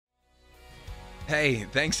Hey,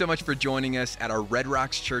 thanks so much for joining us at our Red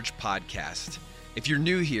Rocks Church podcast. If you're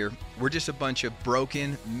new here, we're just a bunch of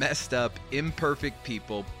broken, messed up, imperfect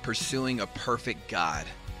people pursuing a perfect God.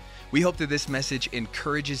 We hope that this message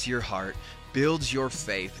encourages your heart, builds your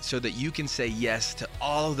faith, so that you can say yes to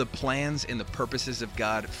all of the plans and the purposes of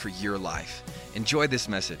God for your life. Enjoy this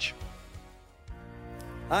message.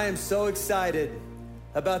 I am so excited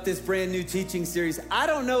about this brand new teaching series. I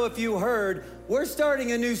don't know if you heard, we're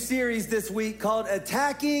starting a new series this week called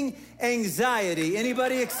Attacking Anxiety.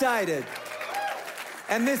 Anybody excited?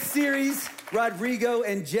 And this series, Rodrigo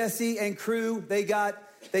and Jesse and crew, they got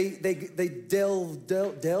into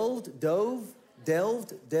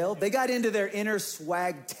their inner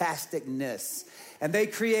swag-tasticness. And they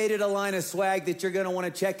created a line of swag that you're gonna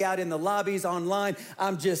wanna check out in the lobbies online.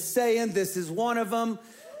 I'm just saying, this is one of them.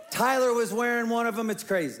 Tyler was wearing one of them. It's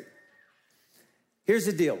crazy. Here's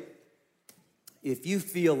the deal. If you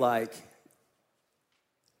feel like,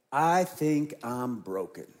 I think I'm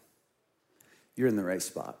broken, you're in the right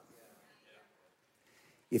spot.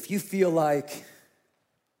 If you feel like,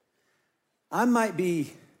 I might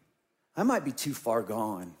be too far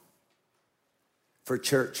gone for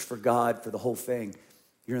church, for God, for the whole thing,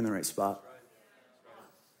 you're in the right spot.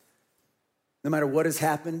 No matter what has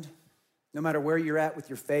happened, no matter where you're at with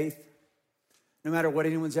your faith, no matter what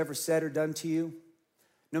anyone's ever said or done to you,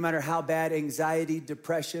 no matter how bad anxiety,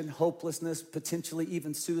 depression, hopelessness, potentially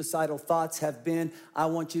even suicidal thoughts have been, I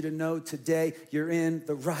want you to know today you're in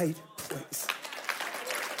the right place.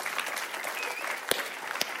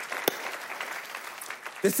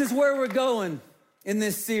 This is where we're going in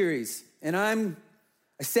this series. And I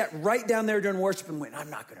sat right down there during worship and went, I'm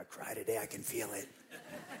not gonna cry today, I can feel it.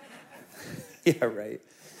 Yeah, right.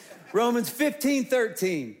 Romans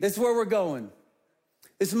 15:13, this is where we're going.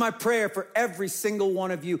 This is my prayer for every single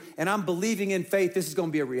one of you, and I'm believing in faith this is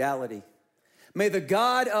gonna be a reality. May the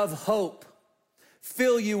God of hope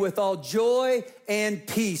fill you with all joy and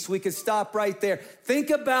peace. We could stop right there. Think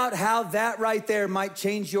about how that right there might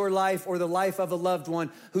change your life or the life of a loved one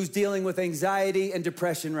who's dealing with anxiety and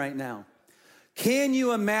depression right now. Can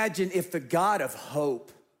you imagine if the God of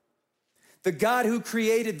hope, the God who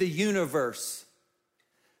created the universe,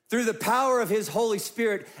 through the power of his Holy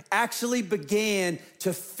Spirit, actually began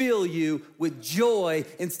to fill you with joy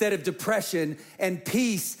instead of depression and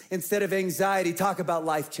peace instead of anxiety? Talk about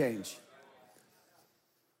life change.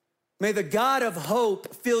 May the God of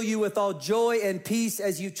hope fill you with all joy and peace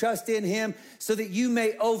as you trust in him, so that you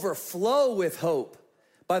may overflow with hope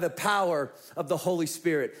by the power of the Holy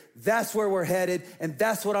Spirit. That's where we're headed, and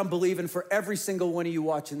that's what I'm believing for every single one of you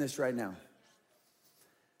watching this right now.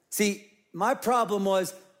 See, my problem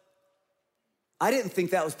was, I didn't think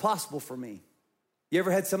that was possible for me. You ever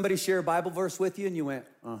had somebody share a Bible verse with you and you went,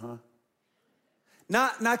 uh-huh.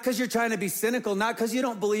 Not because you're trying to be cynical, not because you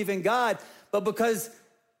don't believe in God, but because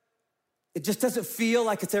it just doesn't feel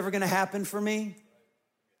like it's ever gonna happen for me.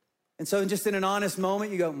 And so just in an honest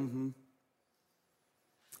moment, you go, mm-hmm.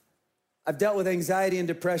 I've dealt with anxiety and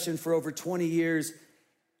depression for over 20 years,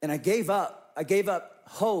 and I gave up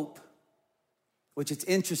hope, which it's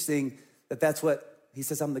interesting that that's what he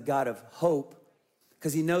says, I'm the God of hope.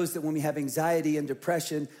 Because he knows that when we have anxiety and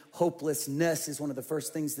depression, hopelessness is one of the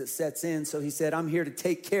first things that sets in. So he said, I'm here to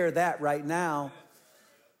take care of that right now.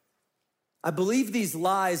 I believe these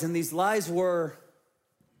lies, and these lies were,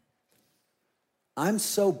 I'm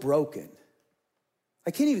so broken. I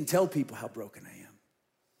can't even tell people how broken I am.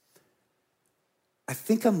 I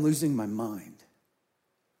think I'm losing my mind.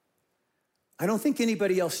 I don't think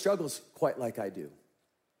anybody else struggles quite like I do.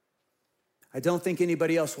 I don't think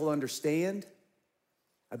anybody else will understand.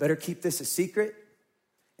 I better keep this a secret.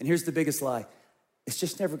 And here's the biggest lie. It's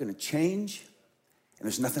just never gonna change, and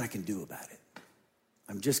there's nothing I can do about it.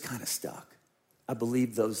 I'm just kind of stuck. I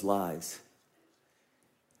believe those lies.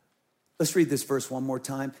 Let's read this verse one more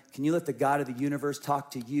time. Can you let the God of the universe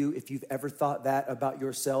talk to you if you've ever thought that about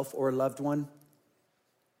yourself or a loved one?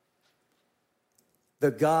 The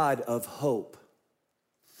God of hope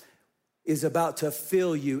is about to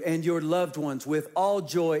fill you and your loved ones with all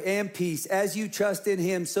joy and peace as you trust in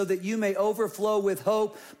him, so that you may overflow with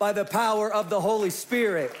hope by the power of the Holy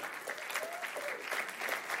Spirit.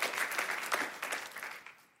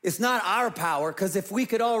 It's not our power, because if we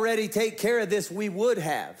could already take care of this, we would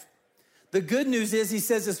have. The good news is he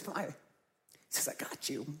says, I got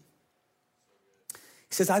you.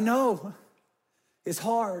 He says, I know it's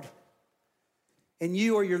hard. And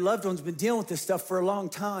you or your loved one's been dealing with this stuff for a long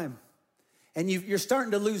time. And you're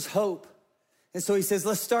starting to lose hope. And so he says,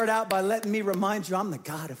 let's start out by letting me remind you, I'm the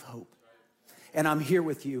God of hope. And I'm here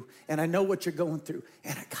with you. And I know what you're going through.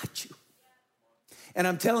 And I got you. And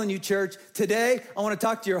I'm telling you, church, today I want to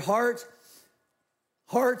talk to your heart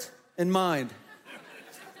and mind.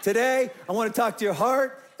 Today, I want to talk to your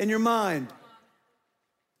heart and your mind.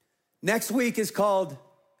 Next week is called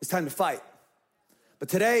It's Time to Fight. But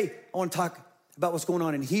today, I want to talk about what's going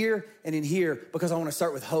on in here and in here because I want to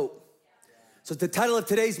start with hope. So the title of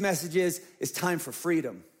today's message is It's Time for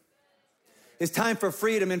Freedom. It's time for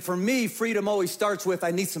freedom. And for me, freedom always starts with I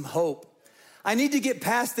need some hope. I need to get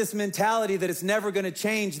past this mentality that it's never gonna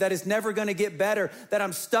change, that it's never gonna get better, that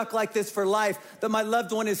I'm stuck like this for life, that my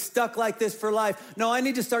loved one is stuck like this for life. No, I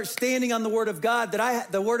need to start standing on the word of God,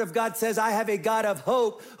 the word of God says I have a God of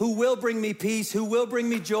hope who will bring me peace, who will bring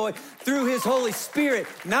me joy through his Holy Spirit,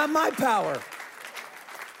 not my power.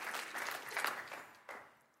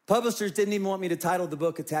 Publishers didn't even want me to title the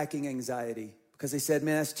book Attacking Anxiety because they said,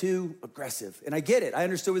 man, that's too aggressive. And I get it, I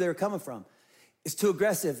understood where they were coming from. It's too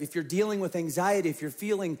aggressive. If you're dealing with anxiety, if you're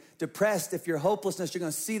feeling depressed, if you're hopelessness, you're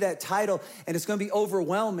gonna see that title and it's gonna be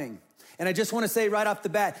overwhelming. And I just wanna say right off the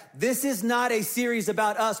bat, this is not a series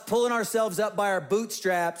about us pulling ourselves up by our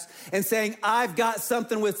bootstraps and saying, I've got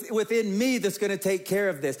something within me that's gonna take care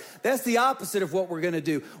of this. That's the opposite of what we're gonna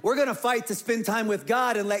do. We're gonna fight to spend time with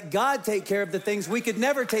God and let God take care of the things we could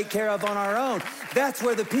never take care of on our own. That's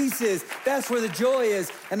where the peace is, that's where the joy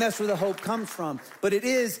is, and that's where the hope comes from. But it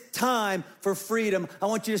is time for freedom. I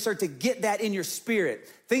want you to start to get that in your spirit.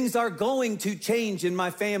 Things are going to change in my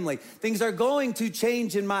family. Things are going to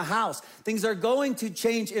change in my house. Things are going to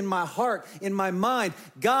change in my heart, in my mind.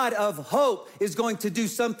 God of hope is going to do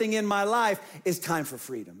something in my life. It's time for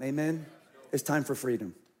freedom. Amen? It's time for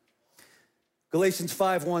freedom. Galatians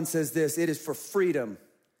 5:1 says this, it is for freedom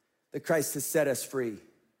that Christ has set us free.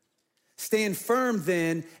 Stand firm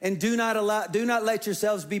then, and do not let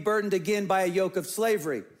yourselves be burdened again by a yoke of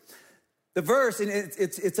slavery. The verse, and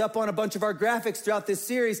it's up on a bunch of our graphics throughout this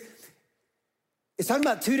series, it's talking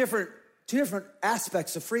about two different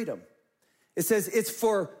aspects of freedom. It says it's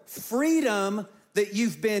for freedom that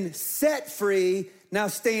you've been set free. Now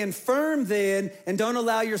stand firm then, and don't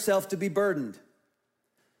allow yourself to be burdened.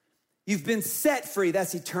 You've been set free.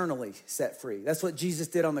 That's eternally set free. That's what Jesus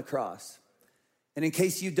did on the cross. And in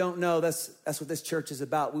case you don't know, that's what this church is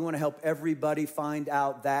about. We want to help everybody find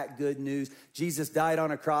out that good news. Jesus died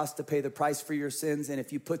on a cross to pay the price for your sins. And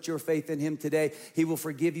if you put your faith in him today, he will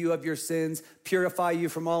forgive you of your sins, purify you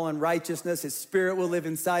from all unrighteousness. His spirit will live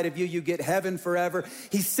inside of you. You get heaven forever.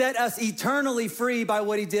 He set us eternally free by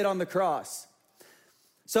what he did on the cross.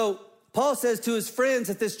 So Paul says to his friends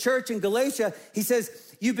at this church in Galatia, he says,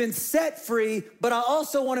 you've been set free, but I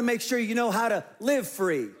also want to make sure you know how to live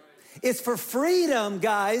free. It's for freedom,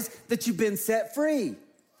 guys, that you've been set free.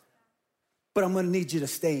 But I'm gonna need you to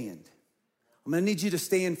stand. I'm gonna need you to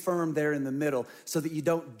stand firm there in the middle so that you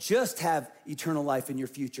don't just have eternal life in your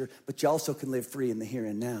future, but you also can live free in the here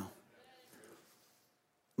and now.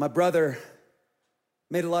 My brother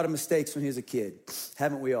made a lot of mistakes when he was a kid,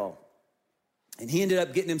 haven't we all? And he ended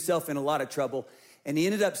up getting himself in a lot of trouble, and he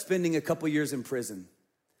ended up spending a couple years in prison.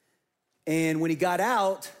 And when he got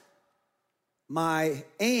out, my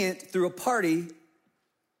aunt threw a party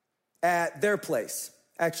at their place.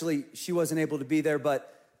 Actually, she wasn't able to be there,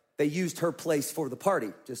 but they used her place for the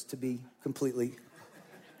party, just to be completely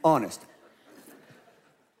honest.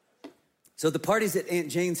 So the party's at Aunt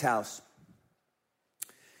Jane's house.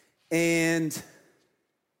 And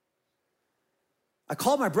I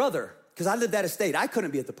called my brother, because I lived that estate. I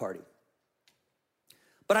couldn't be at the party.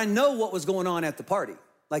 But I know what was going on at the party,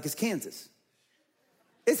 like it's Kansas.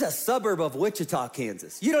 It's a suburb of Wichita,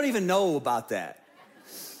 Kansas. You don't even know about that.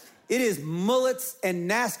 It is mullets and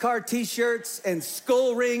NASCAR t-shirts and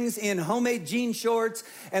skull rings in homemade jean shorts,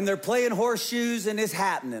 and they're playing horseshoes, and it's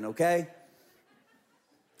happening, okay?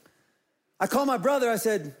 I called my brother, I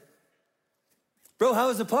said, bro, how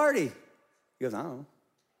was the party? He goes, I don't know.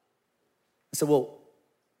 I said, well,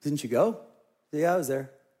 didn't you go? I said, yeah, I was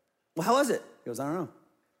there. Well, how was it? He goes, I don't know.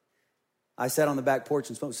 I sat on the back porch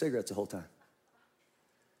and smoked cigarettes the whole time.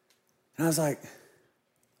 And I was like,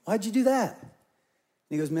 why'd you do that? And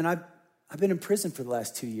he goes, man, I've been in prison for the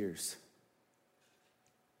last 2 years.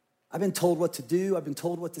 I've been told what to do. I've been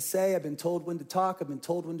told what to say. I've been told when to talk. I've been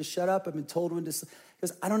told when to shut up. I've been told when to... He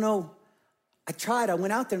goes, I don't know. I tried. I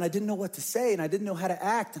went out there and I didn't know what to say and I didn't know how to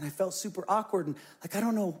act and I felt super awkward and like, I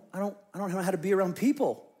don't know how to be around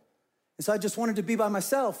people. And so I just wanted to be by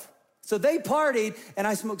myself. So they partied and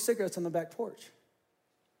I smoked cigarettes on the back porch.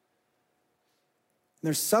 And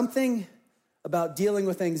there's something about dealing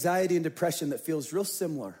with anxiety and depression that feels real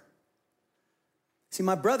similar. See,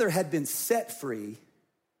 my brother had been set free.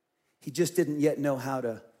 He just didn't yet know how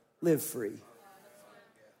to live free.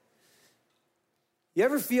 You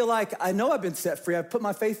ever feel like, I know I've been set free. I've put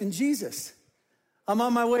my faith in Jesus. I'm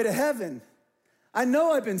on my way to heaven. I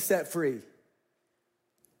know I've been set free.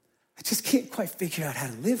 I just can't quite figure out how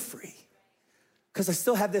to live free because I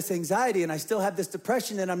still have this anxiety and I still have this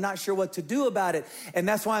depression and I'm not sure what to do about it. And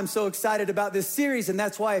that's why I'm so excited about this series. And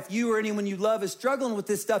that's why if you or anyone you love is struggling with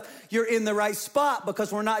this stuff, you're in the right spot,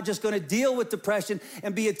 because we're not just going to deal with depression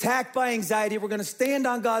and be attacked by anxiety. We're going to stand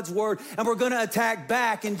on God's word and we're going to attack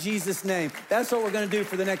back in Jesus' name. That's what we're going to do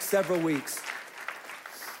for the next several weeks.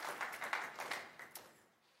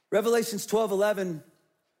 Revelations 12:11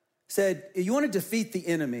 said, you want to defeat the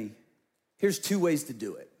enemy, here's 2 ways to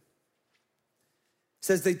do it. It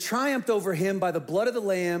says they triumphed over him by the blood of the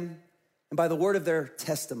Lamb and by the word of their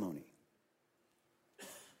testimony.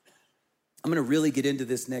 I'm going to really get into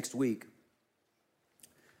this next week.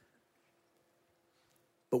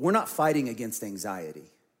 But we're not fighting against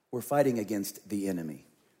anxiety. We're fighting against the enemy.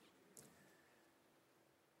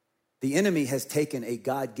 The enemy has taken a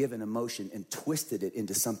God-given emotion and twisted it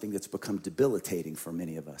into something that's become debilitating for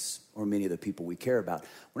many of us or many of the people we care about.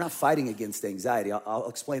 We're not fighting against anxiety. I'll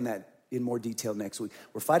explain that in more detail next week.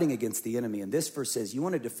 We're fighting against the enemy. And this verse says, you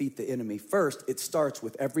want to defeat the enemy. First, it starts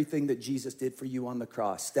with everything that Jesus did for you on the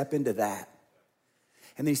cross. Step into that.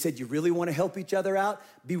 And then he said, you really want to help each other out?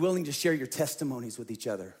 Be willing to share your testimonies with each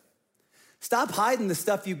other. Stop hiding the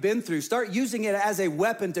stuff you've been through. Start using it as a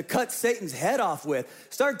weapon to cut Satan's head off with.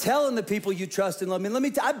 Start telling the people you trust and love.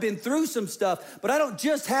 I've been through some stuff, but I don't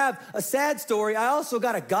just have a sad story. I also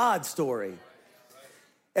got a God story.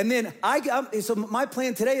 And then so my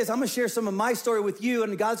plan today is I'm going to share some of my story with you,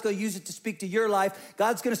 and God's going to use it to speak to your life.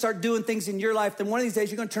 God's going to start doing things in your life. Then one of these days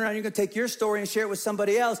you're going to turn around, you're going to take your story and share it with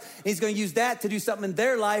somebody else. And he's going to use that to do something in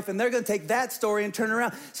their life, and they're going to take that story and turn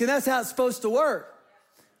around. See, that's how it's supposed to work.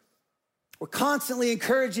 We're constantly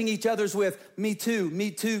encouraging each other's with me too, me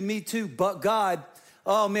too, me too, but God.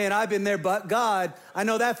 Oh man, I've been there, but God. I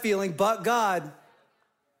know that feeling, but God.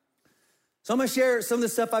 So I'm going to share some of the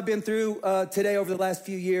stuff I've been through today over the last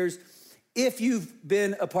few years. If you've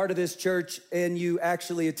been a part of this church and you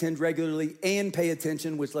actually attend regularly and pay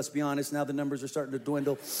attention, which let's be honest, now the numbers are starting to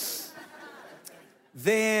dwindle,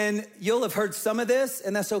 then you'll have heard some of this,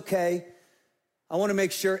 and that's okay. I want to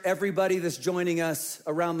make sure everybody that's joining us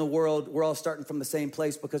around the world, we're all starting from the same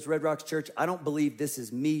place, because Red Rocks Church, I don't believe this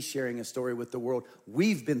is me sharing a story with the world.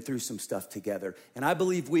 We've been through some stuff together, and I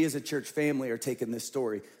believe we as a church family are taking this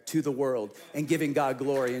story to the world and giving God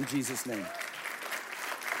glory in Jesus' name.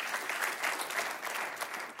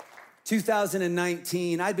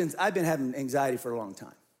 2019, I've been having anxiety for a long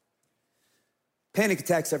time. Panic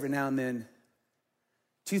attacks every now and then.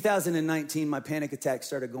 2019, my panic attack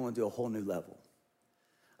started going to a whole new level.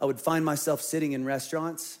 I would find myself sitting in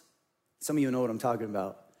restaurants. Some of you know what I'm talking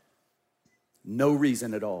about. No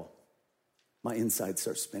reason at all. My insides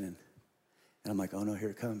start spinning. And I'm like, oh no, here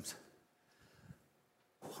it comes.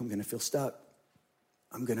 I'm gonna feel stuck.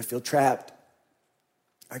 I'm gonna feel trapped.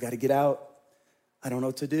 I gotta get out. I don't know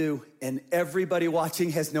what to do. And everybody watching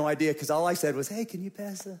has no idea, because all I said was, hey, can you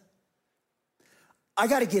pass the... I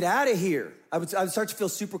got to get out of here. I would start to feel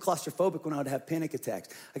super claustrophobic when I would have panic attacks.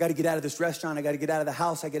 I got to get out of this restaurant. I got to get out of the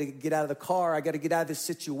house. I got to get out of the car. I got to get out of this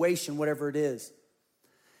situation, whatever it is.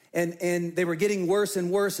 And they were getting worse and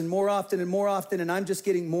worse and more often, and I'm just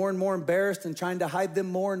getting more and more embarrassed and trying to hide them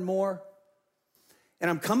more and more. And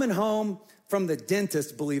I'm coming home from the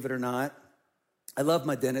dentist, believe it or not. I love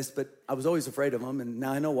my dentist, but I was always afraid of him, and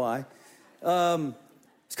now I know why. I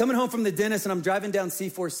was coming home from the dentist, and I'm driving down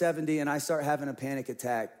C470, and I start having a panic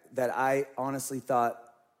attack that I honestly thought,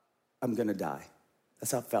 I'm gonna die.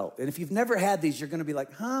 That's how it felt. And if you've never had these, you're gonna be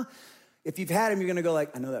like, huh? If you've had them, you're gonna go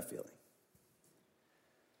like, I know that feeling.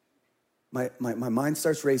 My mind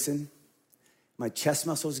starts racing. My chest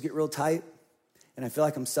muscles get real tight, and I feel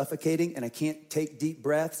like I'm suffocating, and I can't take deep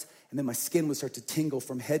breaths. And then my skin would start to tingle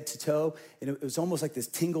from head to toe. And it was almost like this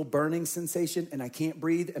tingle burning sensation, and I can't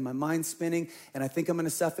breathe, and my mind's spinning, and I think I'm gonna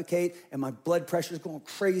suffocate, and my blood pressure's going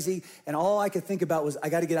crazy. And all I could think about was, I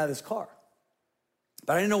gotta get out of this car.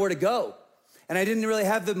 But I didn't know where to go. And I didn't really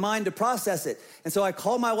have the mind to process it. And so I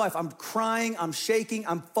called my wife. I'm crying, I'm shaking,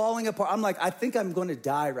 I'm falling apart. I'm like, I think I'm gonna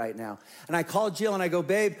die right now. And I called Jill and I go,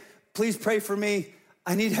 babe, please pray for me.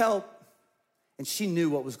 I need help. And she knew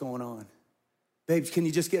what was going on. Babe, can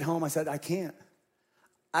you just get home? I said, I can't.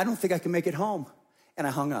 I don't think I can make it home. And I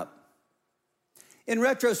hung up. In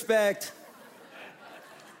retrospect,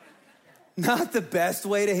 not the best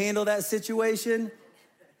way to handle that situation.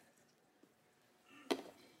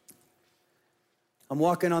 I'm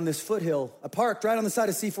walking on this foothill. I parked right on the side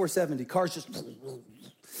of C470. Cars just, and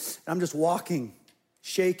I'm just walking.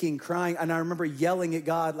 shaking, crying. And I remember yelling at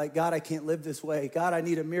God, like, God, I can't live this way. God, I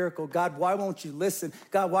need a miracle. God, why won't you listen?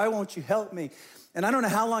 God, why won't you help me? And I don't know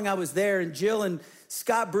how long I was there, and Jill and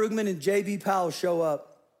Scott Brugman and J.B. Powell show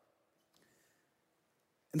up.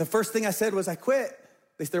 And the first thing I said was, I quit.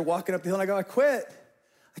 They're walking up the hill, and I go, I quit.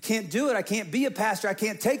 I can't do it. I can't be a pastor. I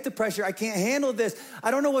can't take the pressure. I can't handle this.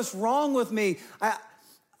 I don't know what's wrong with me.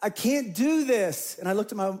 I can't do this. And I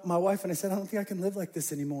looked at my wife and I said, I don't think I can live like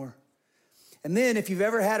this anymore. And then if you've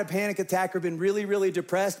ever had a panic attack or been really, really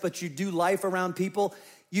depressed, but you do life around people,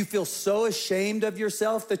 you feel so ashamed of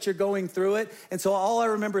yourself that you're going through it. And so all I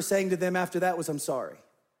remember saying to them after that was, I'm sorry.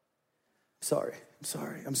 I'm sorry. I'm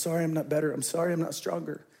sorry. I'm sorry I'm not better. I'm sorry I'm not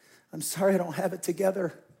stronger. I'm sorry I don't have it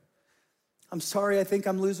together. I'm sorry, I think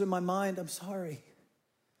I'm losing my mind. I'm sorry.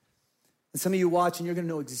 And some of you watching, you're gonna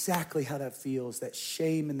know exactly how that feels, that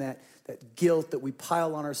shame and that guilt that we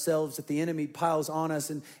pile on ourselves, that the enemy piles on us,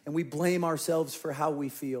 and we blame ourselves for how we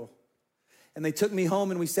feel. And they took me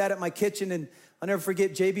home and we sat at my kitchen, and I'll never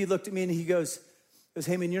forget, JB looked at me and he goes,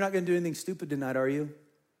 hey man, you're not gonna do anything stupid tonight, are you?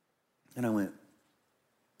 And I went,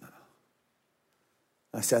 no.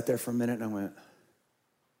 I sat there for a minute and I went,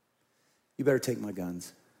 you better take my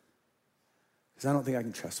guns, because I don't think I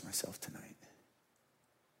can trust myself tonight.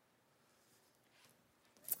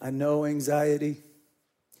 I know anxiety.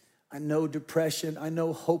 I know depression. I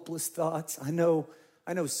know hopeless thoughts. I know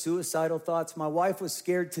suicidal thoughts. My wife was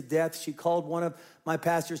scared to death. She called one of my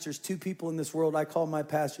pastors. There's two people in this world I call my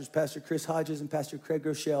pastors, Pastor Chris Hodges and Pastor Craig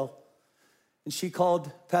Rochelle. And she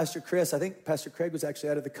called Pastor Chris. I think Pastor Craig was actually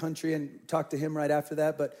out of the country, and talked to him right after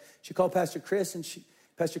that. But she called Pastor Chris, and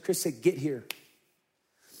Pastor Chris said, get here.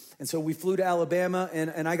 And so we flew to Alabama,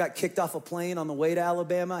 and I got kicked off a plane on the way to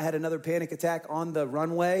Alabama. I had another panic attack on the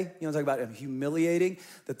runway. You know, talk about humiliating,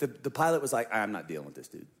 that the pilot was like, I'm not dealing with this,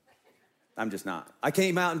 dude. I'm just not. I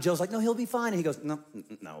came out, and Jill's like, no, he'll be fine. And he goes, no,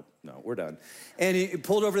 we're done. And he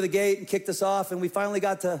pulled over the gate and kicked us off, and we finally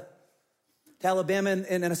got to Alabama,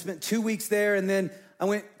 and I spent 2 weeks there, and then I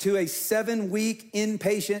went to a 7-week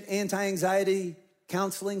inpatient anti-anxiety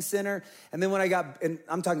counseling center. And then when I got, and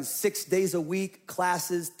I'm talking 6 days a week,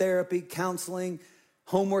 classes, therapy, counseling,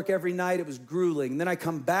 homework every night. It was grueling. And then I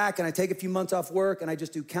come back and I take a few months off work and I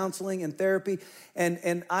just do counseling and therapy.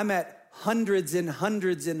 And I'm at hundreds and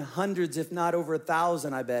hundreds and hundreds, if not over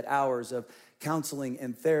 1,000, I bet, hours of counseling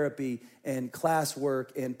and therapy and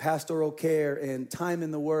classwork and pastoral care and time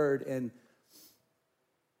in the Word. And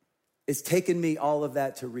it's taken me all of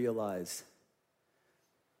that to realize,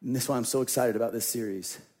 and this is why I'm so excited about this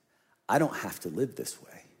series, I don't have to live this way.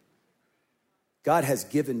 God has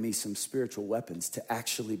given me some spiritual weapons to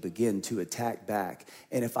actually begin to attack back.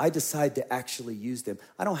 And if I decide to actually use them,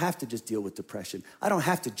 I don't have to just deal with depression. I don't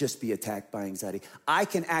have to just be attacked by anxiety. I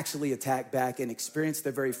can actually attack back and experience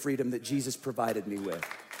the very freedom that Jesus provided me with.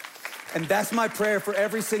 And that's my prayer for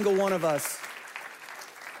every single one of us.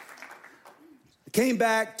 I came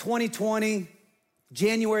back 2020,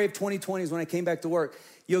 January of 2020 is when I came back to work.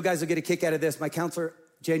 You guys will get a kick out of this. My counselor,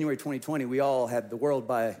 January 2020, we all had the world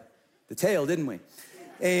by the tail, didn't we?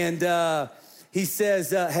 And he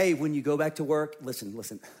says, hey, when you go back to work,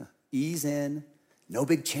 listen, ease in, no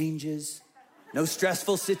big changes, no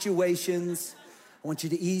stressful situations. I want you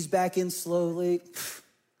to ease back in slowly.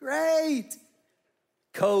 Great.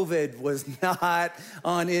 COVID was not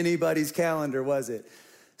on anybody's calendar, was it?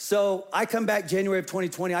 So I come back January of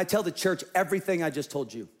 2020. I tell the church everything I just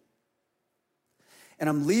told you. And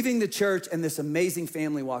I'm leaving the church, and this amazing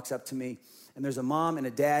family walks up to me. And there's a mom and a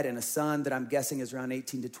dad and a son that I'm guessing is around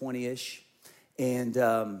 18 to 20-ish. And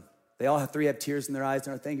they all have tears in their eyes.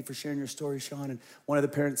 And thank you for sharing your story, Shawn. And one of the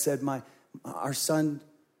parents said, our son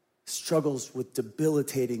struggles with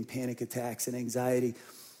debilitating panic attacks and anxiety.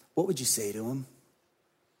 What would you say to him?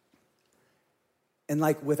 And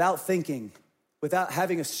like without thinking, without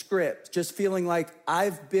having a script, just feeling like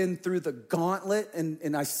I've been through the gauntlet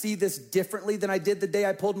and I see this differently than I did the day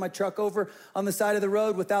I pulled my truck over on the side of the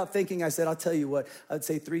road. Without thinking, I said, I'll tell you what, I would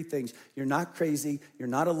say 3 things. You're not crazy, you're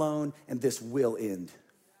not alone, and this will end.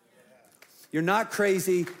 You're not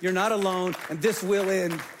crazy, you're not alone, and this will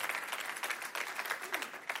end.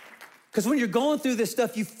 Because when you're going through this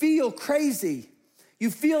stuff, you feel crazy. You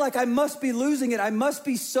feel like I must be losing it. I must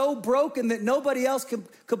be so broken that nobody else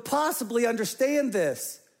could possibly understand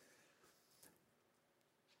this.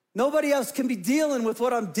 Nobody else can be dealing with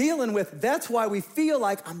what I'm dealing with. That's why we feel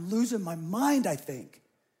like I'm losing my mind, I think.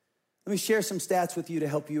 Let me share some stats with you to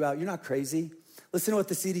help you out. You're not crazy. Listen to what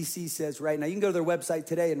the CDC says right now. You can go to their website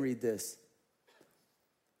today and read this.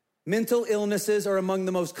 Mental illnesses are among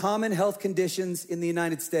the most common health conditions in the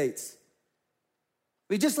United States.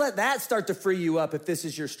 We just let that start to free you up if this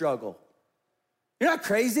is your struggle. You're not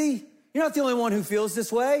crazy. You're not the only one who feels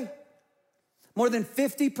this way. More than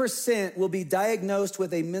 50% will be diagnosed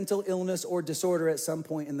with a mental illness or disorder at some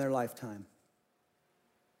point in their lifetime.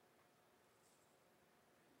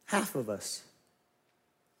 Half of us.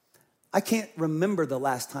 I can't remember the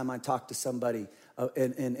last time I talked to somebody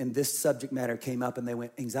and this subject matter came up and they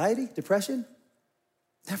went, anxiety, depression?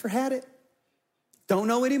 Never had it. Don't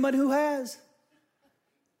know anyone who has.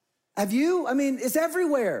 Have you? I mean, it's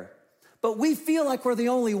everywhere. But we feel like we're the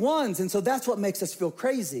only ones, and so that's what makes us feel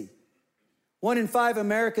crazy. 1 in 5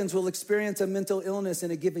 Americans will experience a mental illness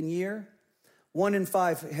in a given year. 1 in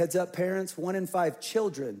 5, heads up parents, 1 in 5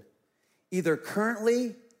 children, either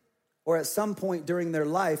currently or at some point during their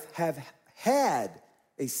life, have had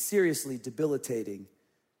a seriously debilitating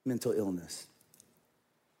mental illness.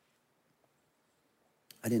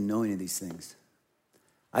 I didn't know any of these things.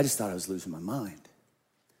 I just thought I was losing my mind.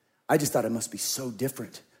 I just thought I must be so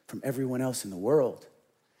different from everyone else in the world.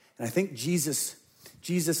 And I think Jesus,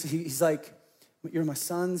 he's like, you're my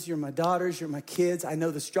sons, you're my daughters, you're my kids. I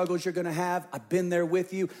know the struggles you're gonna have. I've been there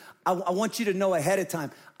with you. I want you to know ahead of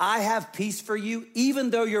time, I have peace for you, even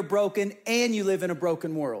though you're broken and you live in a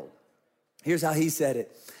broken world. Here's how he said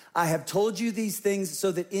it. I have told you these things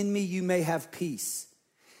so that in me you may have peace.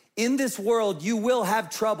 In this world, you will have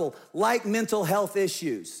trouble, like mental health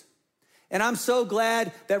issues. And I'm so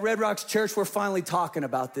glad that Red Rocks Church, we're finally talking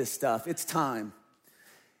about this stuff. It's time.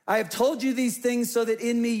 I have told you these things so that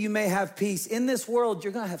in me you may have peace. In this world,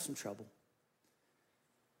 you're gonna have some trouble.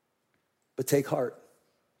 But take heart.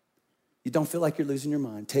 You don't feel like you're losing your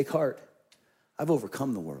mind. Take heart. I've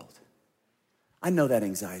overcome the world. I know that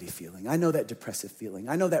anxiety feeling. I know that depressive feeling.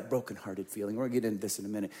 I know that brokenhearted feeling. We're gonna get into this in a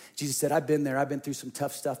minute. Jesus said, I've been there. I've been through some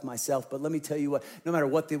tough stuff myself, but let me tell you what, no matter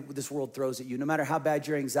what this world throws at you, no matter how bad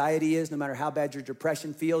your anxiety is, no matter how bad your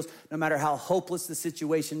depression feels, no matter how hopeless the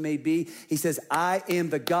situation may be, he says, I am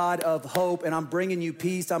the God of hope, and I'm bringing you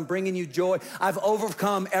peace. I'm bringing you joy. I've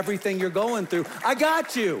overcome everything you're going through. I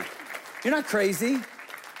got you. You're not crazy.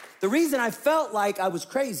 The reason I felt like I was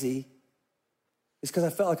crazy is because I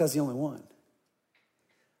felt like I was the only one.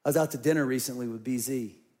 I was out to dinner recently with BZ,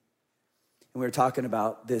 and we were talking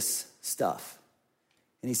about this stuff.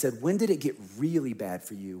 And he said, when did it get really bad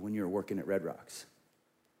for you when you were working at Red Rocks?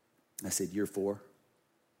 I said, year 4. I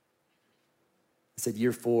said,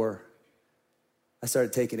 year 4, I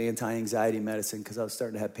started taking anti-anxiety medicine because I was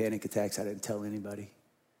starting to have panic attacks. I didn't tell anybody.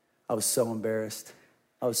 I was so embarrassed.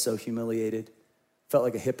 I was so humiliated. Felt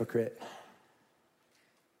like a hypocrite.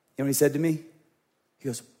 You know what he said to me? He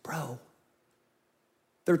goes, bro,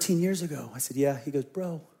 13 years ago. I said, yeah. He goes,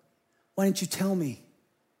 bro, why didn't you tell me?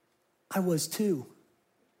 I was too.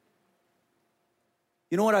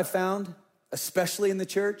 You know what I found, especially in the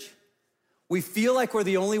church? We feel like we're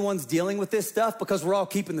the only ones dealing with this stuff because we're all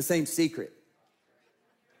keeping the same secret.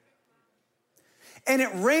 And it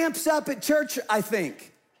ramps up at church, I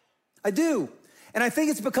think. I do. And I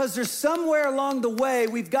think it's because there's somewhere along the way,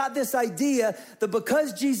 we've got this idea that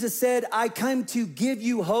because Jesus said, I come to give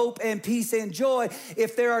you hope and peace and joy,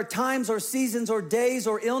 if there are times or seasons or days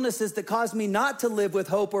or illnesses that cause me not to live with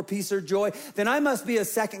hope or peace or joy, then I must be a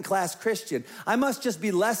second-class Christian. I must just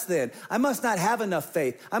be less than. I must not have enough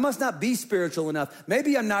faith. I must not be spiritual enough.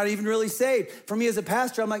 Maybe I'm not even really saved. For me as a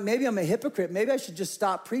pastor, I'm like, maybe I'm a hypocrite. Maybe I should just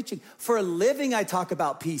stop preaching. For a living, I talk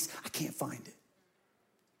about peace. I can't find it.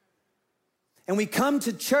 And we come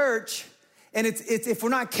to church, and it's if we're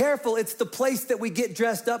not careful, it's the place that we get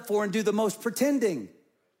dressed up for and do the most pretending.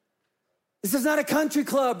 This is not a country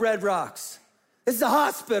club, Red Rocks. This is a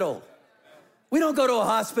hospital. We don't go to a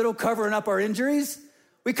hospital covering up our injuries.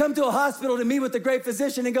 We come to a hospital to meet with the great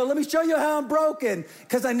physician and go, let me show you how I'm broken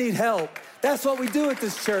because I need help. That's what we do at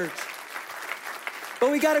this church.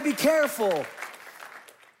 But we got to be careful.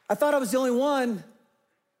 I thought I was the only one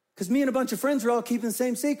because me and a bunch of friends were all keeping the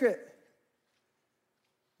same secret.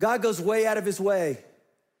 God goes way out of his way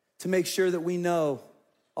to make sure that we know,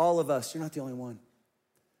 all of us, you're not the only one.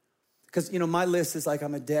 Because, my list is like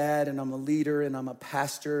I'm a dad and I'm a leader and I'm a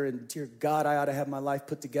pastor and dear God, I ought to have my life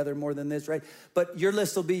put together more than this, right? But your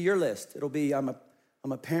list will be your list. It'll be I'm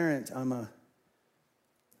a parent, I'm a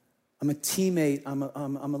teammate,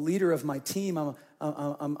 I'm a leader of my team,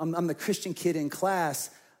 I'm the Christian kid in class,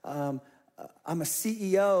 I'm a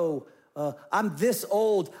CEO, I'm this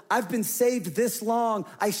old, I've been saved this long,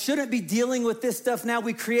 I shouldn't be dealing with this stuff now.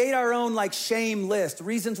 We create our own shame list,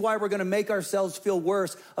 reasons why we're gonna make ourselves feel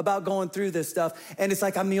worse about going through this stuff. And it's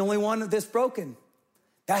like, I'm the only one that's broken.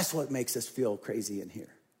 That's what makes us feel crazy in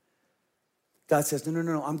here. God says,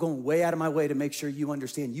 no, I'm going way out of my way to make sure you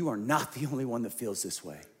understand you are not the only one that feels this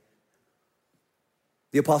way.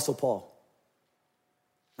 The Apostle Paul.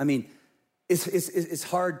 It's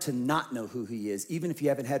hard to not know who he is, even if you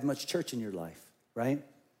haven't had much church in your life, right?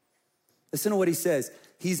 Listen to what he says.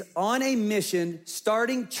 He's on a mission,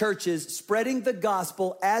 starting churches, spreading the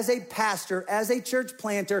gospel as a pastor, as a church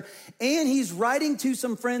planter, and he's writing to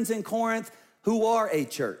some friends in Corinth who are a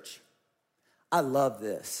church. I love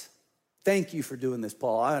this. Thank you for doing this,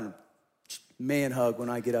 Paul. I want a man hug when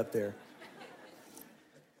I get up there.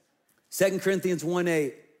 2 Corinthians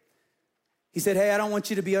 1:8. He said, hey, I don't want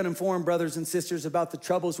you to be uninformed, brothers and sisters, about the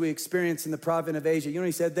troubles we experience in the province of Asia. You know what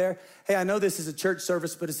he said there? Hey, I know this is a church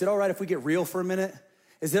service, but is it all right if we get real for a minute?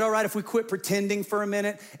 Is it all right if we quit pretending for a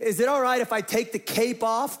minute? Is it all right if I take the cape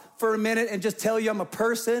off for a minute and just tell you I'm a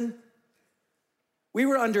person? We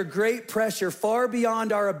were under great pressure, far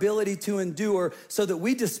beyond our ability to endure, so that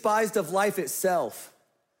we despised of life itself.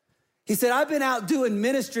 He said, I've been out doing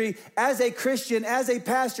ministry as a Christian, as a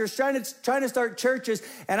pastor, trying to start churches,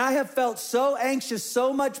 and I have felt so anxious,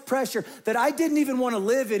 so much pressure that I didn't even want to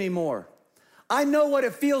live anymore. I know what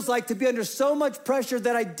it feels like to be under so much pressure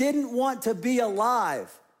that I didn't want to be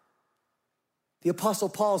alive. The Apostle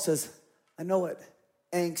Paul says, I know what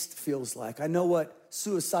angst feels like. I know what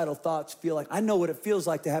suicidal thoughts feel like. I know what it feels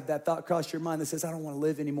like to have that thought cross your mind that says, I don't want to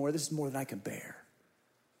live anymore. This is more than I can bear.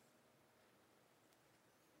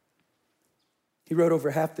 He wrote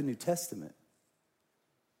over half the New Testament.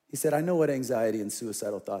 He said, I know what anxiety and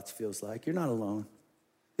suicidal thoughts feels like. You're not alone.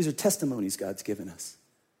 These are testimonies God's given us.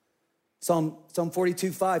 Psalm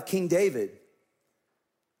 42:5, King David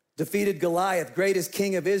defeated Goliath, greatest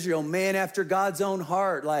king of Israel, man after God's own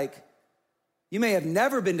heart. Like, you may have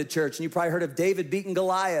never been to church and you probably heard of David beating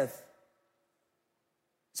Goliath.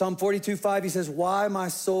 Psalm 42:5, he says, why, my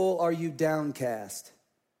soul, are you downcast?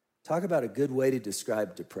 Talk about a good way to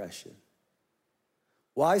describe depression.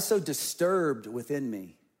 Why so disturbed within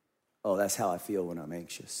me? Oh, that's how I feel when I'm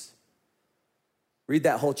anxious. Read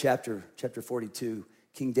that whole chapter 42.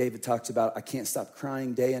 King David talks about, I can't stop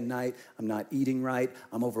crying day and night. I'm not eating right.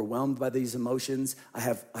 I'm overwhelmed by these emotions. I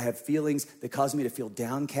have feelings that cause me to feel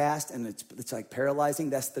downcast, and it's like paralyzing.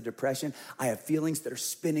 That's the depression. I have feelings that are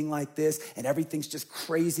spinning like this, and everything's just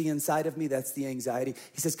crazy inside of me. That's the anxiety.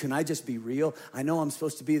 He says, can I just be real? I know I'm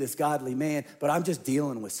supposed to be this godly man, but I'm just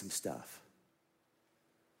dealing with some stuff.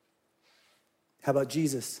 How about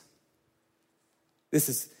Jesus? This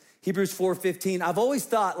is Hebrews 4:15. I've always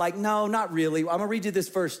thought, like, no, not really. I'm gonna read you this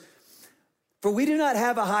verse. For we do not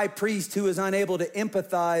have a high priest who is unable to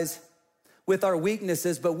empathize with our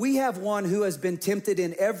weaknesses, but we have one who has been tempted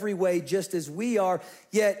in every way just as we are,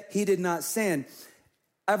 yet he did not sin.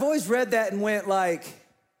 I've always read that and went like,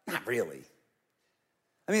 not really.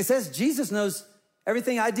 I mean, it says Jesus knows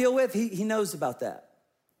everything I deal with. He knows about that.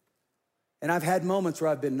 And I've had moments where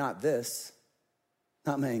I've been not this.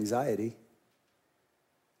 Not my anxiety,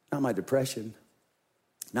 not my depression,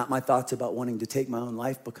 not my thoughts about wanting to take my own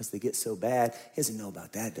life because they get so bad. He doesn't know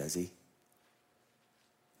about that, does he?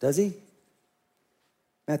 Does he?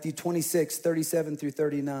 Matthew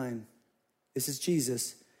 26:37-39. This is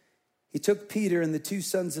Jesus. He took Peter and the two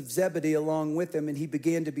sons of Zebedee along with him, and he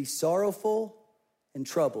began to be sorrowful and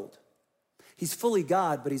troubled. He's fully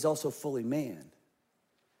God, but he's also fully man.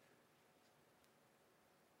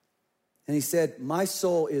 And he said, my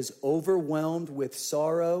soul is overwhelmed with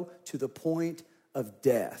sorrow to the point of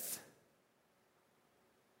death.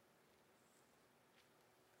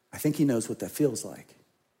 I think he knows what that feels like.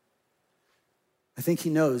 I think he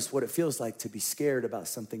knows what it feels like to be scared about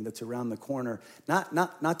something that's around the corner.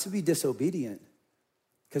 Not to be disobedient,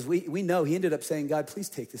 because we know he ended up saying, God, please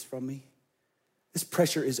take this from me. This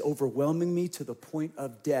pressure is overwhelming me to the point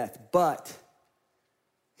of death. But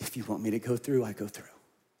if you want me to go through, I go through.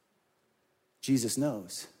 Jesus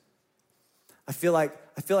knows. I feel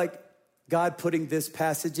like God putting this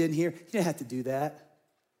passage in here, he didn't have to do that.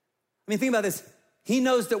 I mean, think about this. He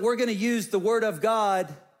knows that we're gonna use the word of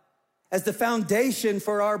God as the foundation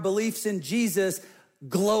for our beliefs in Jesus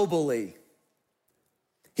globally.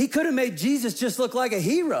 He could have made Jesus just look like a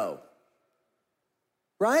hero,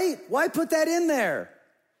 right? Why put that in there?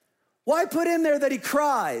 Why put in there that he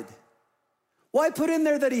cried? Why put in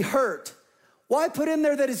there that he hurt? Why put in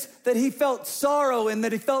there that he felt sorrow and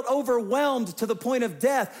that he felt overwhelmed to the point of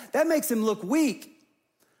death? That makes him look weak.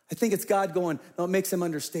 I think it's God going, no, it makes him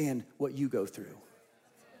understand what you go through.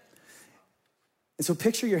 And so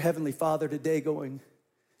picture your heavenly Father today going,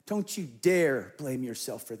 don't you dare blame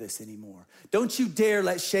yourself for this anymore. Don't you dare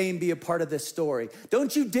let shame be a part of this story.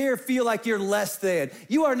 Don't you dare feel like you're less than.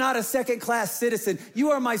 You are not a second-class citizen.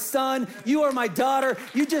 You are my son. You are my daughter.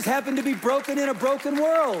 You just happen to be broken in a broken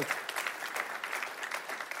world.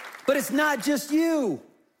 But it's not just you.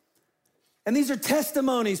 And these are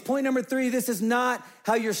testimonies. Point number 3, this is not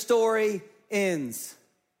how your story ends.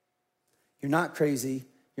 You're not crazy.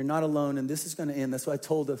 You're not alone, and this is going to end. That's what I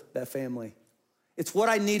told that family. It's what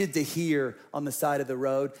I needed to hear on the side of the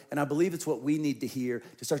road, and I believe it's what we need to hear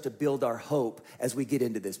to start to build our hope as we get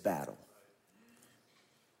into this battle.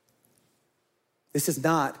 This is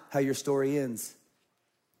not how your story ends.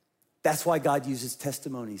 That's why God uses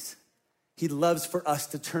testimonies. He loves for us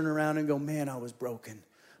to turn around and go, man, I was broken,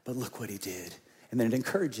 but look what he did. And then it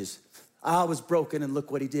encourages. I was broken and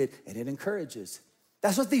look what he did. And it encourages.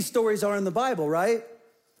 That's what these stories are in the Bible, right?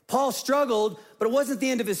 Paul struggled, but it wasn't the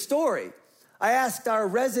end of his story. I asked our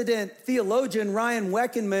resident theologian, Ryan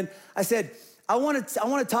Weckenman, I said, I want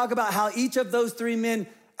to talk about how each of those three men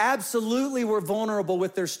absolutely were vulnerable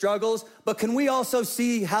with their struggles, but can we also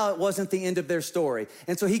see how it wasn't the end of their story?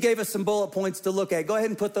 And so he gave us some bullet points to look at. Go ahead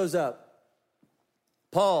and put those up.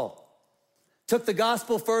 Paul took the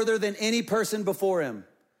gospel further than any person before him,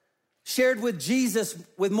 shared with Jesus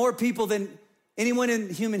with more people than anyone in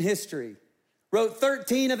human history, wrote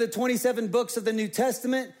 13 of the 27 books of the New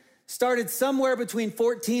Testament, started somewhere between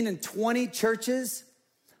 14 and 20 churches,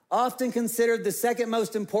 often considered the second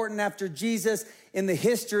most important after Jesus in the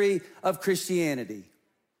history of Christianity.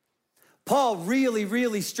 Paul really,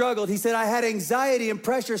 really struggled. He said, I had anxiety and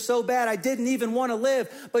pressure so bad I didn't even want to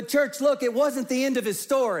live. But church, look, it wasn't the end of his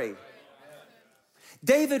story.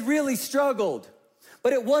 David really struggled,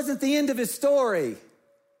 but it wasn't the end of his story.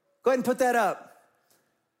 Go ahead and put that up.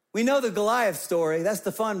 We know the Goliath story. That's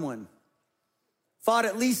the fun one. Fought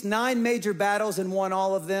at least 9 major battles and won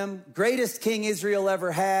all of them. Greatest king Israel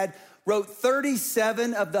ever had. Wrote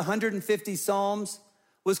 37 of the 150 Psalms.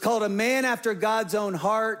 Was called a man after God's own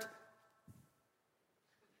heart.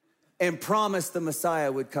 And promised the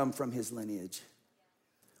Messiah would come from his lineage.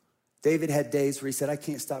 David had days where he said, I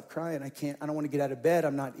can't stop crying. I don't want to get out of bed.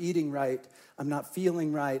 I'm not eating right. I'm not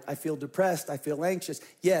feeling right. I feel depressed. I feel anxious.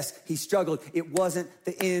 Yes, he struggled. It wasn't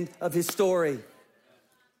the end of his story.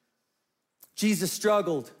 Jesus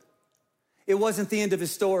struggled. It wasn't the end of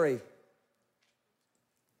his story.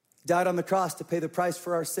 He died on the cross to pay the price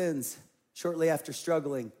for our sins shortly after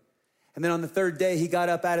struggling. And then on the third day, he got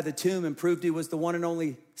up out of the tomb and proved he was the one and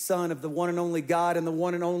only Son of the one and only God and the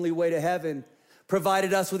one and only way to heaven.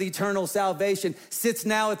 Provided us with eternal salvation, sits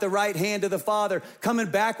now at the right hand of the Father, coming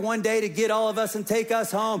back one day to get all of us and take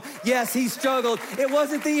us home. Yes, he struggled. It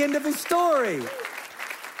wasn't the end of his story.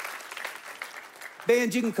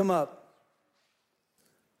 Band, you can come up.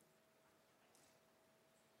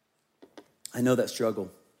 I know that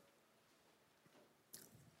struggle.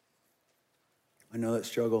 I know that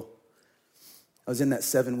struggle. I was in that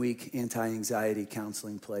 7-week anti-anxiety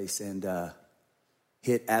counseling place and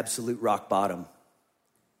hit absolute rock bottom.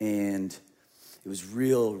 And it was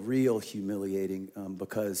real humiliating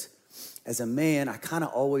because as a man, I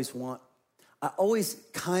always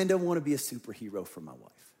kind of want to be a superhero for my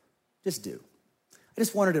wife. Just do. I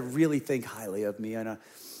just want her to really think highly of me. And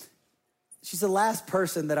she's the last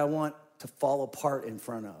person that I want to fall apart in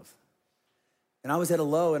front of. And I was at a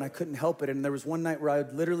low and I couldn't help it. And there was one night where I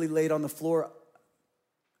literally laid on the floor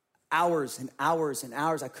hours and hours and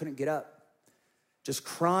hours. I couldn't get up. Just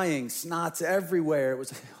crying, snots everywhere. It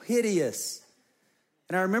was hideous.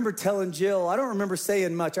 And I remember telling Jill, I don't remember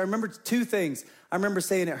saying much. I remember 2 things. I remember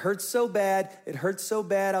saying, it hurts so bad.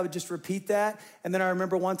 I would just repeat that. And then I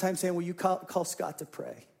remember one time saying, will you call Scott to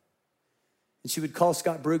pray? And she would call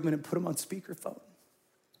Scott Brugman and put him on speakerphone.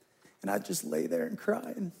 And I'd just lay there and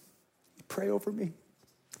cry and pray over me.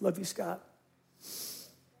 Love you, Scott.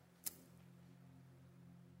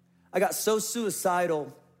 I got so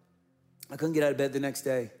suicidal, I couldn't get out of bed the next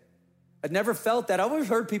day. I'd never felt that. I always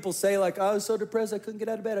heard people say like, oh, I was so depressed I couldn't get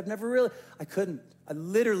out of bed. I couldn't. I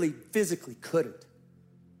literally, physically couldn't.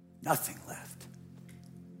 Nothing left.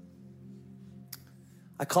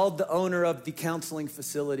 I called the owner of the counseling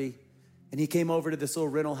facility and he came over to this little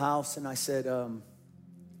rental house and I said,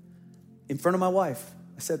 in front of my wife,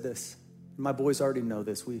 I said this. My boys already know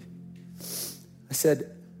this. I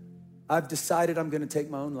said, I've decided I'm going to take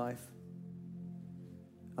my own life.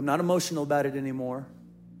 I'm not emotional about it anymore.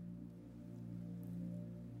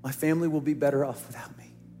 My family will be better off without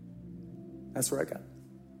me. That's where I got.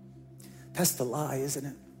 That's the lie, isn't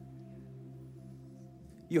it?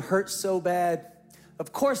 You hurt so bad.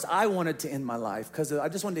 Of course I wanted to end my life because I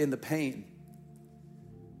just wanted to end the pain.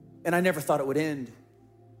 And I never thought it would end.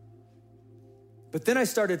 But then I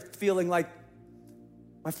started feeling like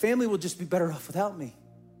my family will just be better off without me.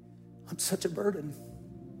 I'm such a burden.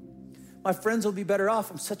 My friends will be better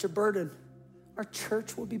off. I'm such a burden. Our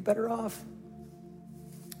church will be better off.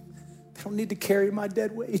 They don't need to carry my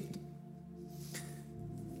dead weight.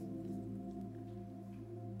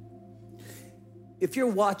 if you're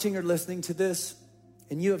watching or listening to this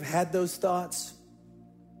and you have had those thoughts,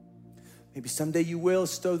 maybe someday you will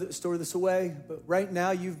store this away, but right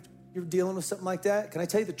now you're dealing with something like that. Can I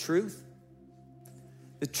tell you the truth?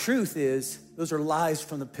 The truth is, those are lies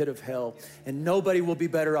from the pit of hell, and nobody will be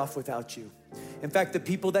better off without you. In fact, the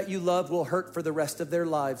people that you love will hurt for the rest of their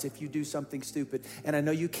lives if you do something stupid. And I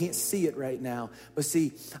know you can't see it right now, but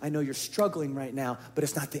see, I know you're struggling right now, but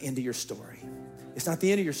it's not the end of your story. It's not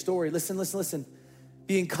the end of your story. Listen.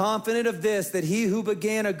 Being confident of this, that he who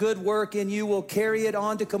began a good work in you will carry it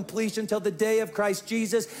on to completion till the day of Christ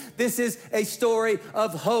Jesus. This is a story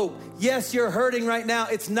of hope. Yes, you're hurting right now.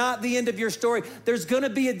 It's not the end of your story. There's gonna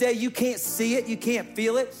be a day you can't see it, you can't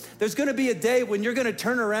feel it. There's gonna be a day when you're gonna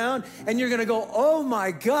turn around and you're gonna go, oh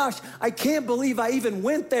my gosh, I can't believe I even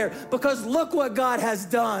went there, because look what God has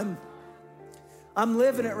done. I'm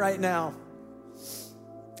living it right now.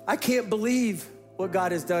 I can't believe what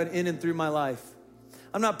God has done in and through my life.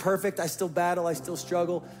 I'm not perfect. I still battle. I still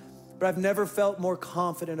struggle. But I've never felt more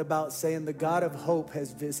confident about saying the God of hope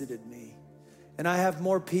has visited me. And I have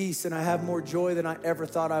more peace and I have more joy than I ever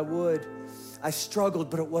thought I would. I struggled,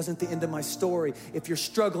 but it wasn't the end of my story. If you're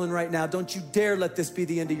struggling right now, don't you dare let this be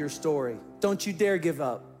the end of your story. Don't you dare give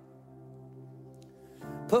up.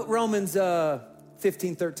 Put Romans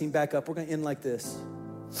 15:13 back up. We're going to end like this.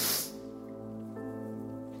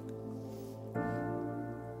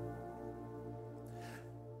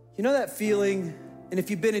 You know that feeling, and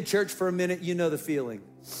if you've been in church for a minute, you know the feeling.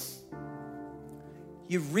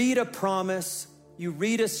 You read a promise, you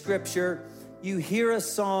read a scripture, you hear a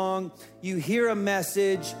song, you hear a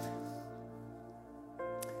message,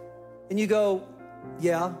 and you go,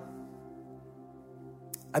 yeah,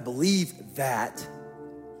 I believe that.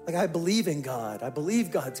 Like, I believe in God. I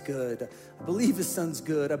believe God's good. I believe his son's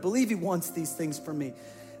good. I believe he wants these things for me.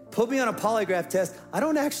 Put me on a polygraph test. I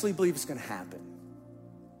don't actually believe it's gonna happen.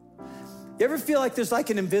 You ever feel like there's like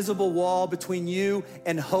an invisible wall between you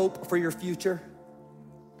and hope for your future?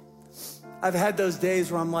 I've had those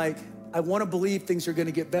days where I'm like, I want to believe things are going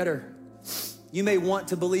to get better. You may want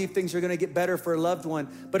to believe things are going to get better for a loved one,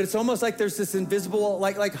 but it's almost like there's this invisible,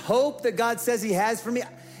 like hope that God says he has for me.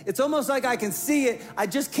 It's almost like I can see it. I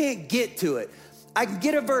just can't get to it. I can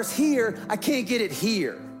get a verse here. I can't get it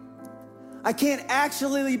here. I can't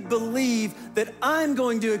actually believe that I'm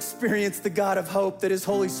going to experience the God of hope, that his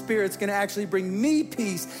Holy Spirit's gonna actually bring me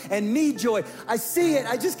peace and me joy. I see it,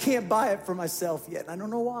 I just can't buy it for myself yet. And I don't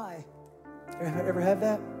know why. Ever have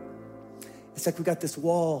that? It's like we got this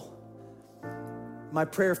wall. My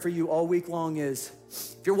prayer for you all week long is,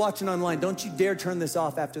 if you're watching online, don't you dare turn this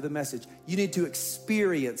off after the message. You need to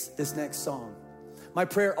experience this next song. My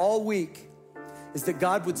prayer all week is that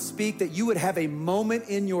God would speak, that you would have a moment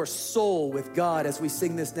in your soul with God as we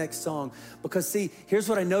sing this next song. Because see, here's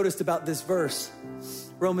what I noticed about this verse.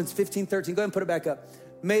 Romans 15:13, go ahead and put it back up.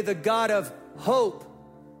 May the God of hope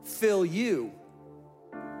fill you.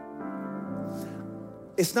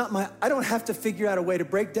 I don't have to figure out a way to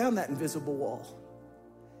break down that invisible wall.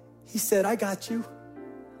 He said, I got you.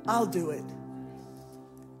 I'll do it.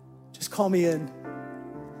 Just call me in.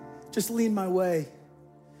 Just lean my way.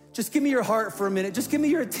 Just give me your heart for a minute. Just give me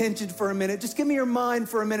your attention for a minute. Just give me your mind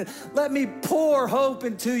for a minute. Let me pour hope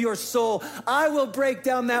into your soul. I will break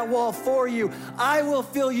down that wall for you. I will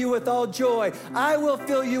fill you with all joy. I will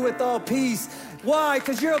fill you with all peace. Why?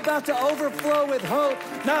 Because you're about to overflow with hope,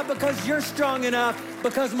 not because you're strong enough,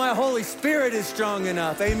 because my Holy Spirit is strong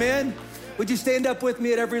enough. Amen? Would you stand up with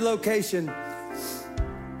me at every location?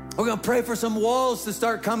 We're going to pray for some walls to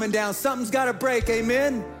start coming down. Something's got to break.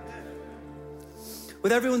 Amen?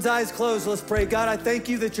 With everyone's eyes closed, let's pray. God, I thank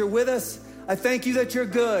you that you're with us. I thank you that you're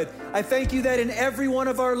good. I thank you that in every one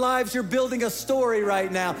of our lives, you're building a story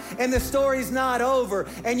right now. And the story's not over.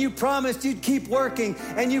 And you promised you'd keep working.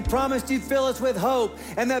 And you promised you'd fill us with hope.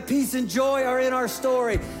 And that peace and joy are in our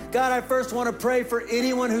story. God, I first want to pray for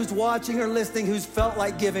anyone who's watching or listening who's felt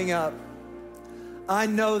like giving up. I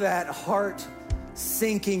know that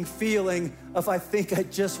heart-sinking feeling of I think I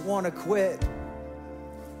just want to quit.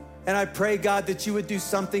 And I pray, God, that you would do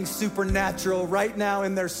something supernatural right now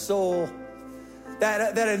in their soul,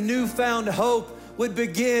 that a newfound hope would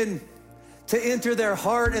begin to enter their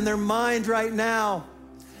heart and their mind right now.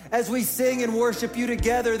 As we sing and worship you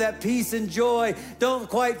together, that peace and joy don't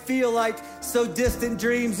quite feel like so distant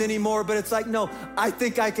dreams anymore, but it's like, no, I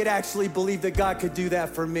think I could actually believe that God could do that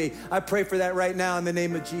for me. I pray for that right now in the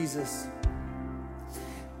name of Jesus.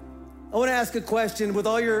 I want to ask a question with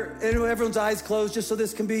everyone's eyes closed, just so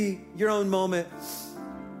this can be your own moment.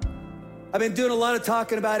 I've been doing a lot of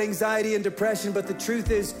talking about anxiety and depression, but the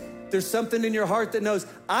truth is, There's something in your heart that knows,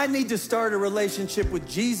 I need to start a relationship with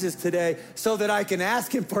Jesus today so that I can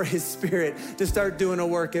ask him for his Spirit to start doing a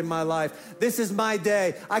work in my life. This is my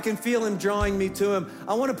day. I can feel him drawing me to him.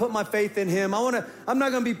 I want to put my faith in him. I'm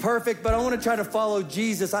not going to be perfect, but I want to try to follow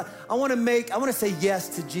Jesus. I want to say yes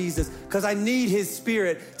to Jesus because I need his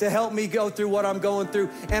Spirit to help me go through what I'm going through.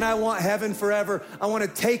 And I want heaven forever. I want to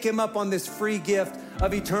take him up on this free gift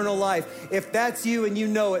of eternal life. If that's you and you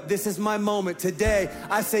know it, this is my moment. Today,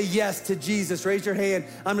 I say yes to Jesus. Raise your hand.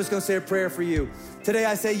 I'm just going to say a prayer for you. Today,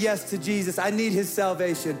 I say yes to Jesus. I need his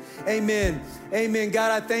salvation. Amen. Amen.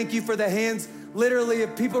 God, I thank you for the hands, literally,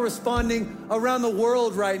 of people responding around the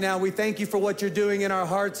world right now. We thank you for what you're doing in our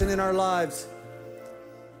hearts and in our lives.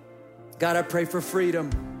 God, I pray for freedom.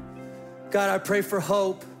 God, I pray for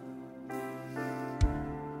hope.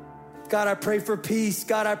 God, I pray for peace.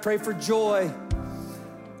 God, I pray for joy.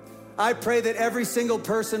 I pray that every single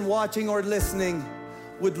person watching or listening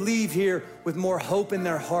would leave here with more hope in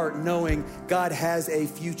their heart, knowing God has a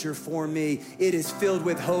future for me. It is filled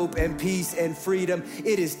with hope and peace and freedom.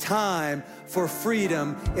 It is time for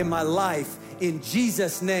freedom in my life, in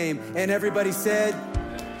Jesus' name. And everybody said,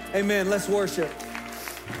 amen. Let's worship.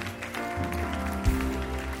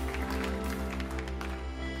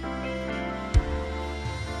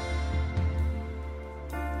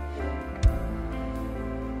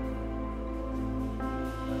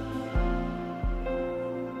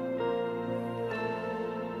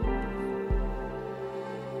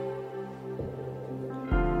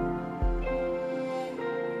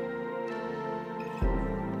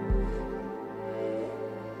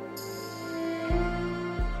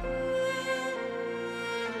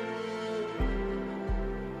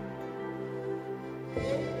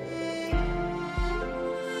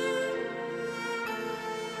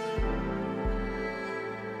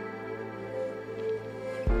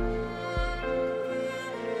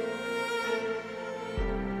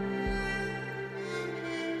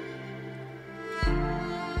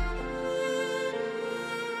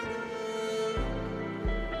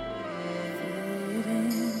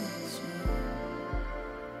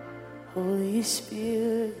 Holy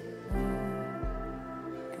Spirit,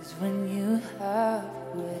 cause when you have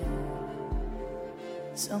your way,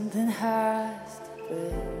 something has to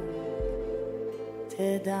break.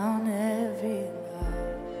 Tear down every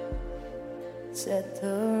lie, set the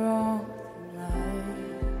wrong thing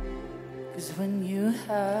right. Cause when you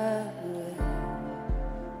have your way,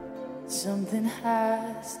 something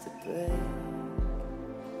has to break.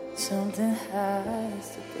 Something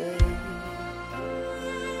has to break.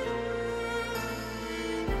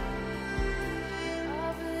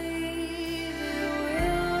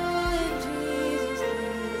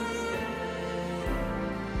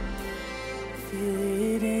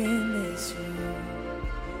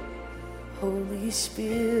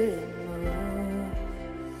 Spirit move,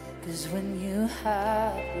 cause when you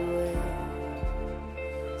have your way,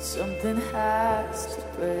 something has to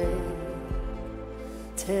break.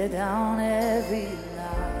 Tear down every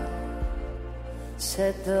lie,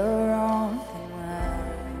 set the wrong thing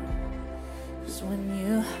right. Cause when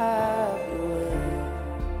you have your way,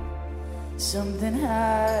 something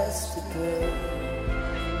has to break.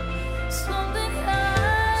 Something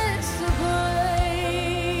has to break.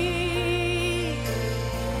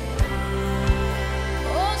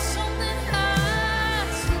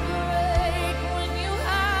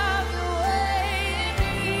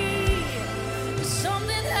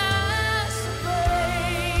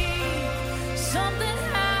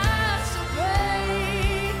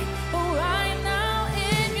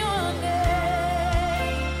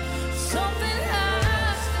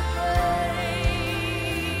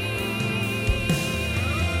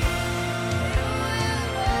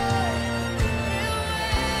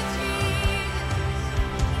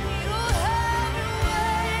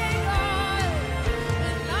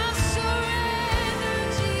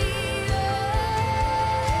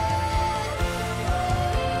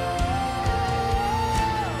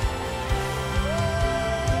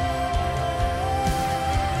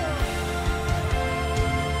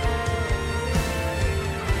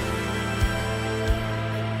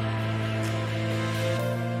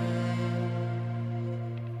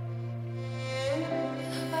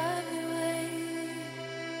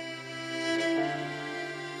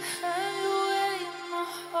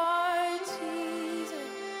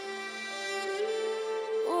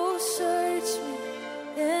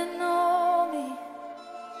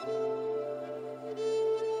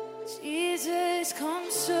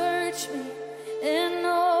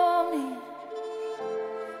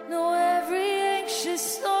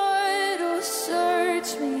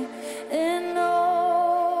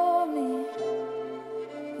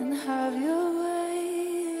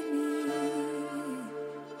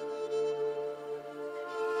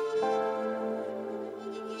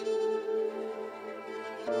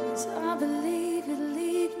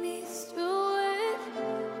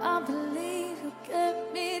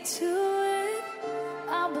 to it.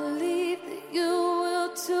 I believe that you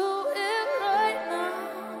will do it right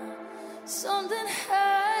now. Something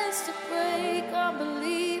has to break. I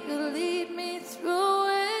believe you'll lead me through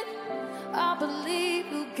it. I believe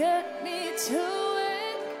you'll get me to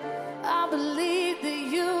it. I believe that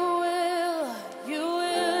you will, you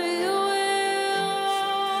will, you will.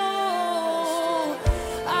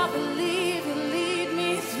 I believe you'll lead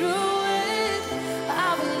me through it. I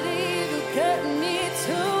believe you'll get me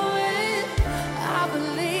to it. I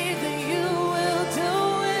believe that you will do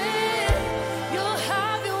it. You'll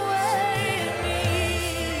have your way in me.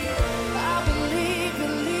 I believe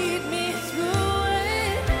you'll lead me through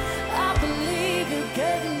it. I believe you'll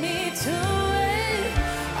get me to it.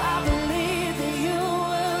 I believe that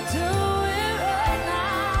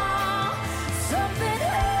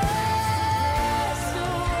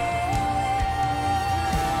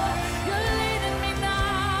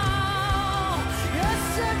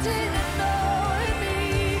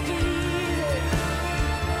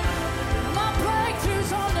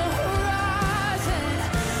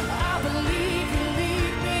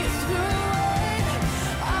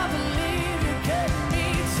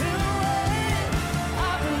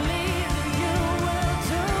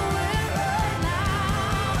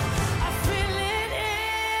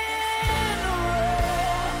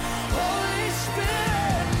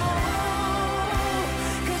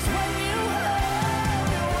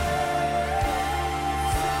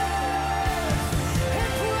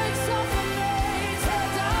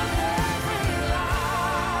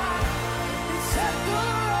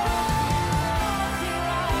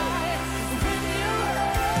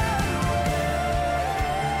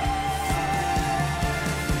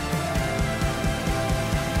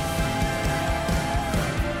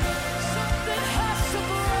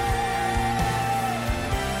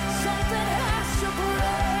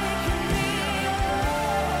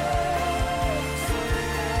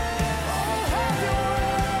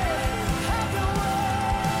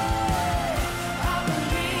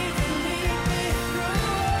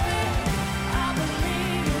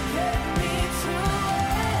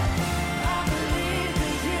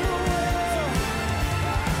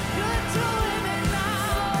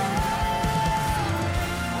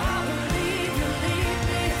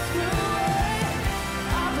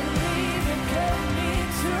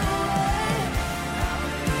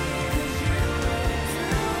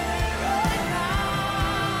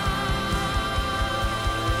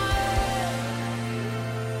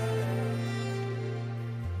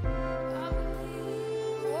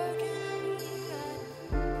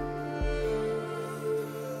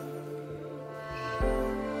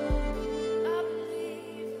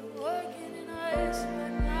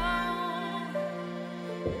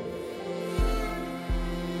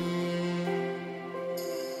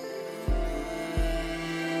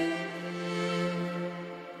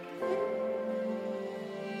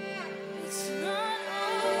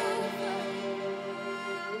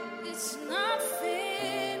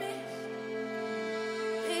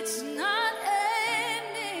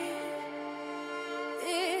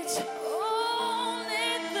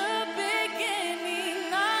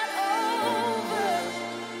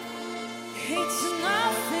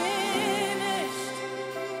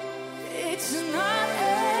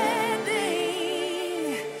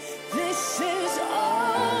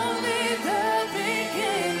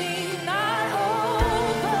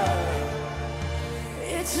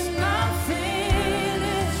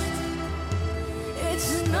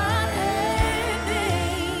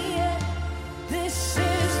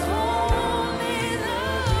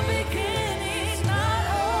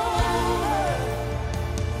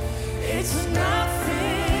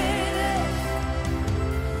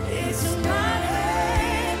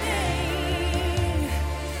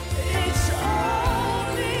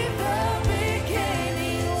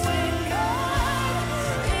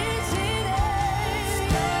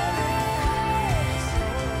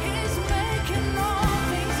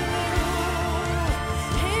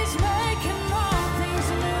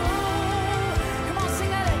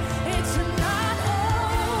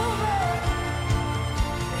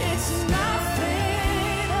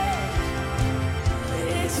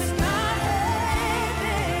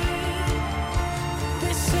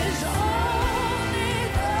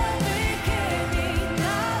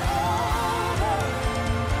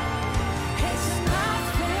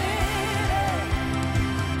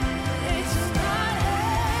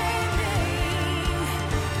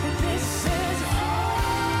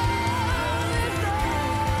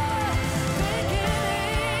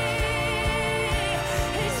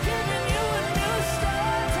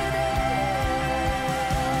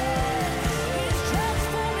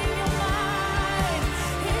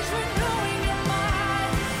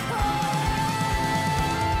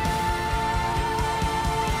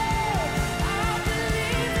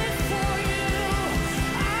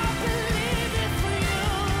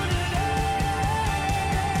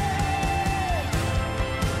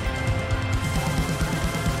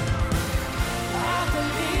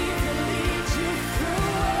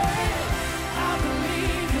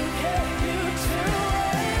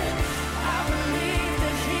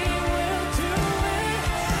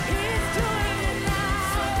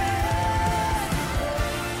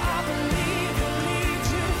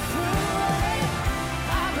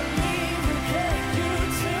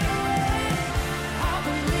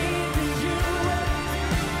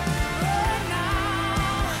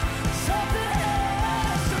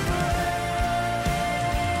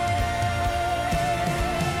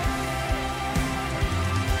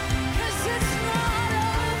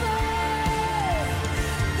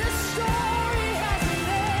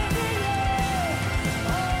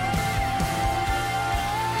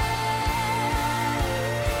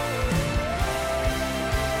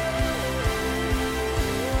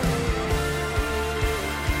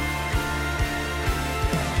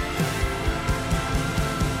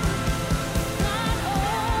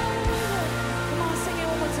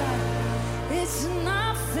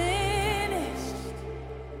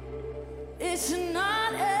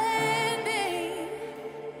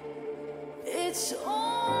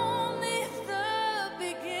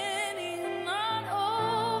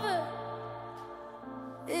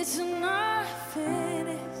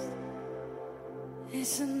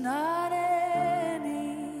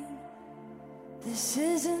This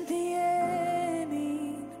isn't the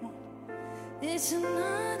ending. It's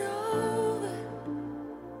not over.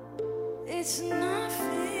 It's not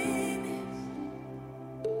finished.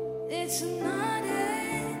 It's not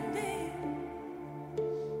ending.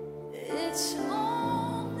 It's